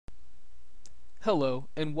Hello,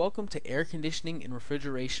 and welcome to Air Conditioning and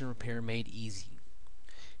Refrigeration Repair Made Easy.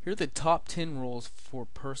 Here are the top 10 rules for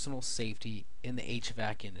personal safety in the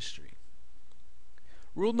HVAC industry.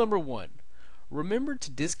 Rule number 1. Remember to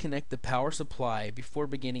disconnect the power supply before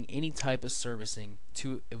beginning any type of servicing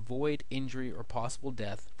to avoid injury or possible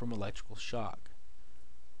death from electrical shock.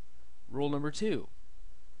 Rule number 2.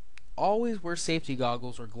 Always wear safety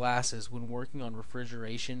goggles or glasses when working on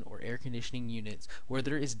refrigeration or air conditioning units where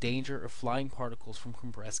there is danger of flying particles from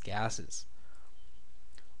compressed gases.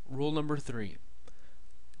 Rule number 3.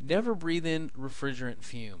 Never breathe in refrigerant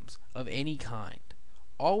fumes of any kind.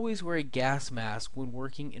 Always wear a gas mask when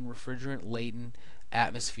working in refrigerant-laden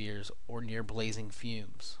atmospheres or near blazing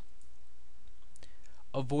fumes.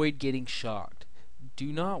 Avoid getting shocked.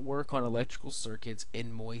 Do not work on electrical circuits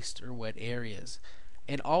in moist or wet areas.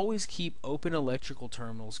 And always keep open electrical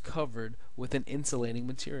terminals covered with an insulating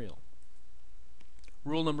material.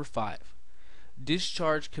 Rule number 5.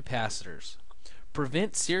 Discharge capacitors.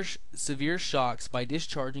 Prevent severe shocks by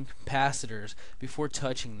discharging capacitors before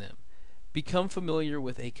touching them. Become familiar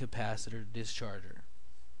with a capacitor discharger.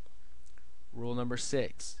 Rule number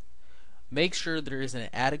 6. Make sure there is an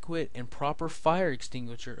adequate and proper fire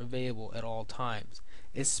extinguisher available at all times,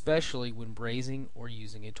 especially when brazing or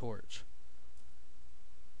using a torch.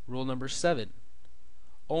 Rule number 7.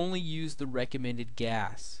 Only use the recommended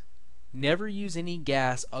gas. Never use any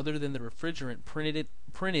gas other than the refrigerant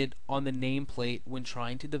printed on the nameplate when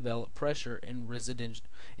trying to develop pressure in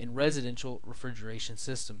residential refrigeration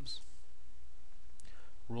systems.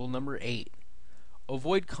 Rule number 8.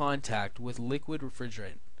 Avoid contact with liquid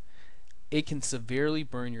refrigerant. It can severely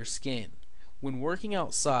burn your skin. When working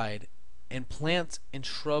outside and plants and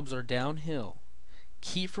shrubs are downhill,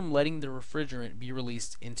 keep from letting the refrigerant be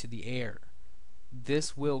released into the air.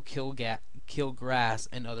 This will kill grass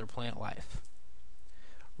and other plant life.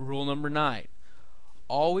 Rule number 9.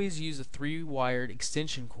 Always use a 3-wired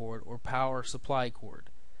extension cord or power supply cord.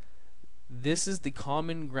 This is the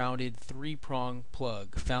common grounded 3-prong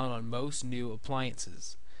plug found on most new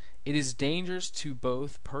appliances. It is dangerous to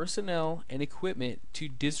both personnel and equipment to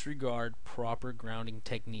disregard proper grounding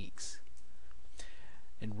techniques.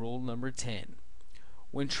 And rule number 10.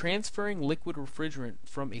 When transferring liquid refrigerant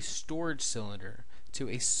from a storage cylinder to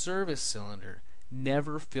a service cylinder,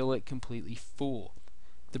 never fill it completely full.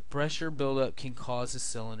 The pressure buildup can cause the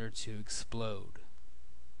cylinder to explode.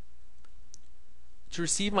 To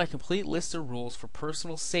receive my complete list of rules for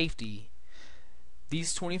personal safety,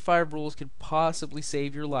 these 25 rules could possibly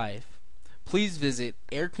save your life. Please visit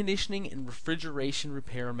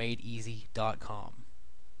airconditioningandrefrigerationrepairmadeeasy.com.